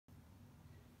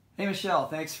Hey Michelle,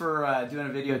 thanks for doing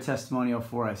a video testimonial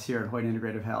for us here at Hoyt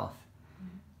Integrative Health.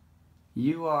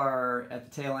 You are at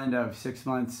the tail end of 6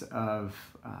 months of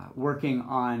working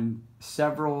on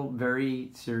several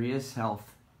very serious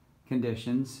health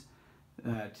conditions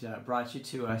that brought you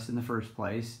to us in the first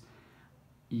place.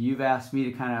 You've asked me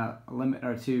to kind of limit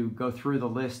or to go through the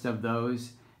list of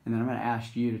those, and then I'm going to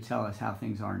ask you to tell us how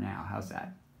things are now. How's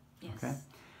that? Yes. Okay.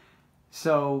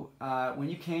 So when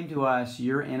you came to us,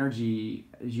 your energy,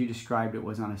 as you described it,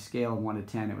 was on a scale of 1 to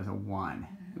 10. It was a 1.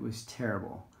 Mm-hmm. It was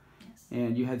terrible. Yes.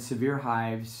 And you had severe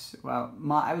hives. Well,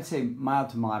 I would say mild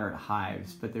to moderate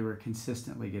hives, but they were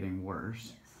consistently getting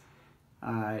worse.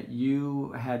 Yes.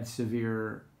 You had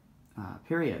severe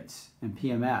periods and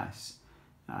PMS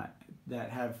that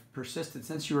have persisted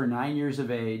since you were 9 years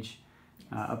of age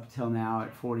up until now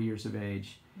at 40 years of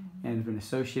age, and have been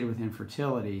associated with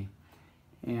infertility.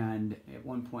 And at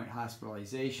one point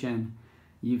hospitalization.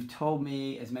 You've told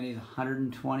me as many as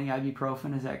 120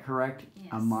 ibuprofen, is that correct? Yes.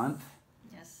 A month?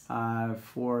 Yes.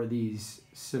 For these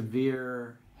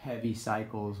severe, heavy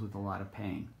cycles with a lot of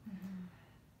pain.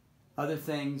 Other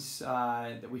things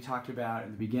that we talked about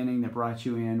in the beginning that brought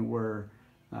you in were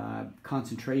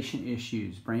concentration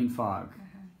issues, brain fog,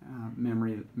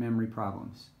 memory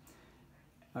problems.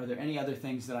 Are there any other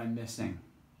things that I'm missing?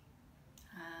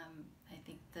 I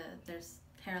think there's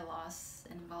hair loss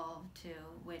involved too,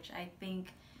 which I think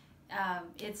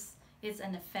it's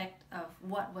an effect of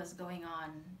what was going on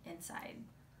inside.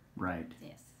 Right.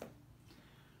 Yes.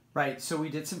 Right. So we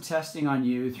did some testing on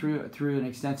you through an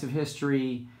extensive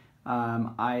history.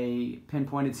 I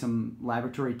pinpointed some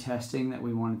laboratory testing that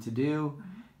we wanted to do,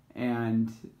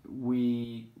 and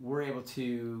we were able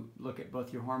to look at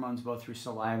both your hormones, both through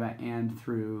saliva and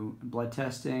through blood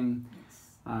testing. Yes.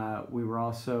 We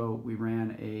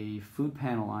ran a food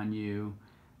panel on you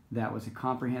that was a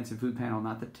comprehensive food panel,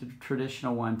 not the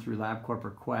traditional one through LabCorp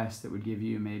or Quest that would give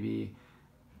you maybe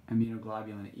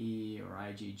immunoglobulin E or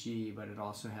IgG, but it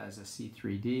also has a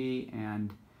C3D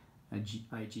and a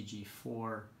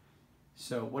IgG4.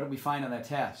 So what did we find on that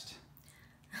test?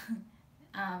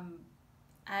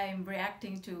 I'm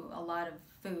reacting to a lot of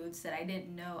foods that I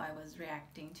didn't know I was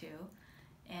reacting to.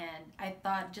 And I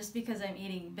thought just because I'm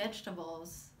eating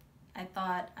vegetables, I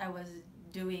thought I was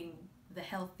doing the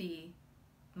healthy,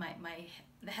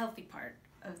 the healthy part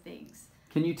of things.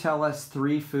 Can you tell us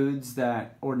 3 foods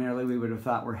that ordinarily we would have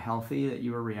thought were healthy that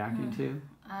you were reacting to?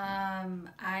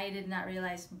 I did not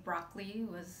realize broccoli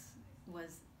was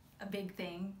a big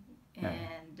thing,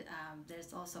 and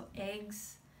there's also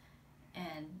eggs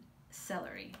and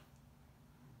celery.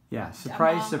 Yeah,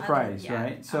 surprise, Other,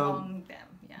 right? So among them.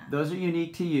 Yeah. Those are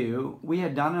unique to you. We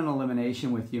had done an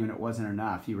elimination with you and it wasn't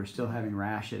enough. You were still having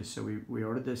rashes. So we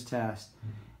ordered this test,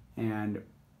 and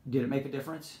did it make a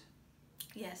difference?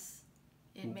 Yes.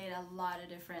 It made a lot of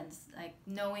difference. Like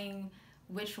knowing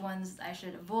which ones I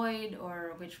should avoid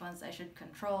or which ones I should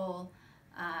control,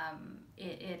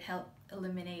 it helped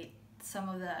eliminate some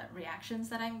of the reactions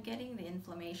that I'm getting, the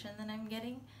inflammation that I'm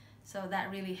getting. So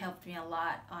that really helped me a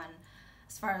lot on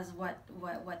as far as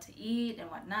what to eat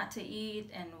and what not to eat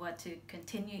and what to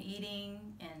continue eating,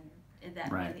 and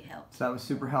that really helped. So that was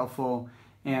super helpful.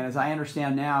 And as I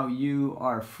understand now, you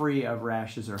are free of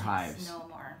rashes or hives. No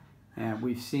more. And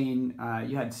we've seen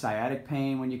you had sciatic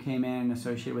pain when you came in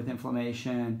associated with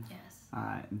inflammation.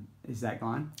 Yes. Is that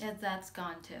gone? Yeah, that's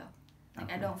gone too. Like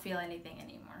I don't feel anything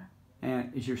anymore.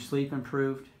 And is your sleep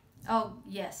improved? Oh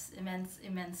yes,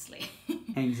 immensely.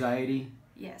 Anxiety?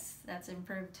 Yes, that's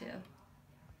improved too.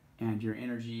 And your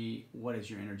energy, what is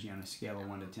your energy on a scale of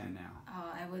 1 to 10 now?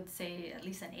 I would say at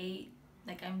least an 8.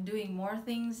 Like I'm doing more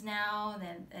things now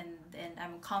and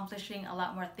I'm accomplishing a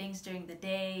lot more things during the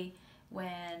day,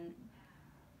 when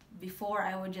before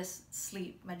I would just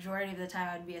sleep. Majority of the time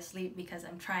I would be asleep because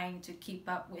I'm trying to keep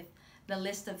up with the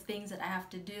list of things that I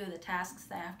have to do, the tasks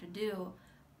that I have to do.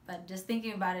 But just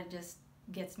thinking about it just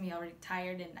gets me already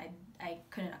tired, and I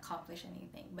couldn't accomplish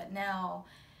anything. But now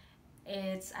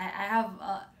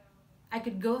I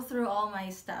could go through all my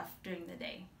stuff during the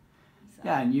day. So.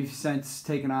 Yeah, and you've since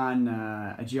taken on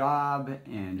a job,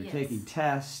 and you're Yes. taking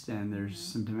tests, and there's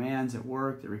some demands at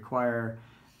work that require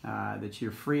that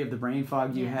you're free of the brain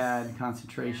fog you had,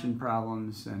 concentration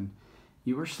problems, and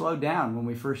you were slowed down. When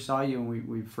we first saw you and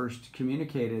we first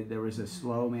communicated, there was a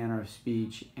slow manner of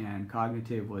speech, and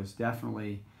cognitive was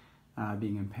definitely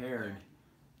being impaired.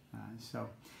 So,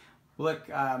 look,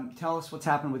 tell us what's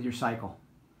happened with your cycle.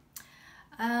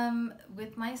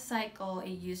 With my cycle,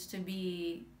 it used to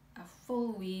be a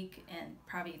full week and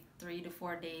probably 3 to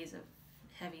 4 days of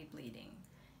heavy bleeding.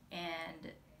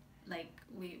 And like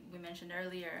we mentioned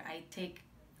earlier, I take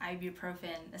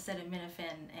ibuprofen,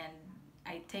 acetaminophen, and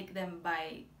I take them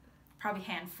by probably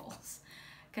handfuls,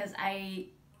 because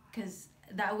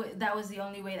that was the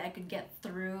only way that I could get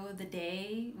through the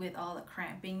day with all the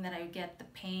cramping that I would get, the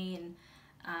pain,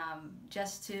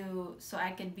 so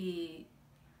I could be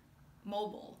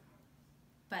mobile.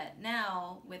 But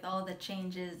now, with all the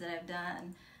changes that I've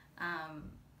done,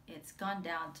 it's gone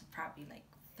down to probably like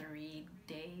 3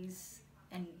 days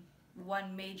and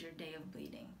 1 major day of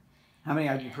bleeding. How many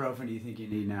ibuprofen do you think you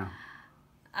need now?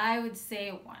 I would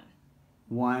say 1.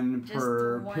 1 Just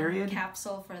per one period?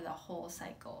 capsule for the whole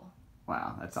cycle.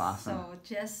 Wow, that's awesome. So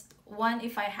just 1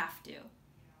 if I have to,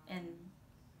 and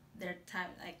their time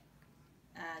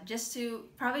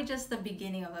probably just the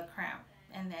beginning of a cramp,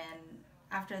 and then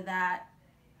after that,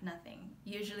 nothing.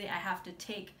 Usually I have to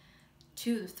take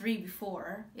 2 to 3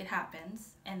 before it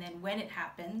happens, and then when it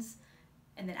happens,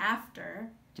 and then after,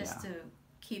 just to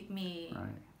keep me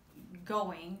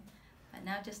going. But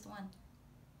now just 1.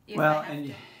 Well, and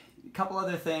a couple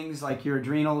other things, like your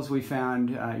adrenals, we found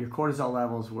your cortisol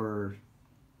levels were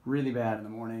really bad in the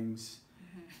mornings.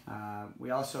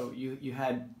 We also, you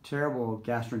had terrible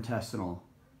gastrointestinal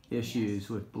issues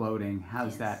with bloating.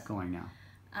 How's that going now?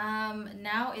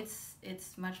 Now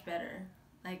it's much better.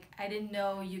 Like, I didn't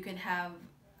know you could have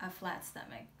a flat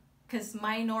stomach, because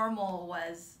my normal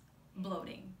was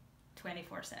bloating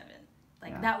 24/7.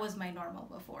 Like, that was my normal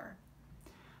before.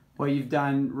 Well, you've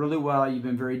done really well. You've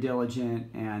been very diligent,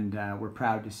 and we're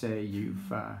proud to say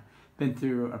you've been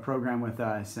through a program with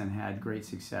us and had great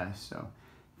success. So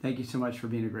thank you so much for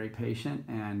being a great patient,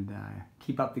 and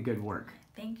keep up the good work.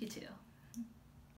 Thank you too.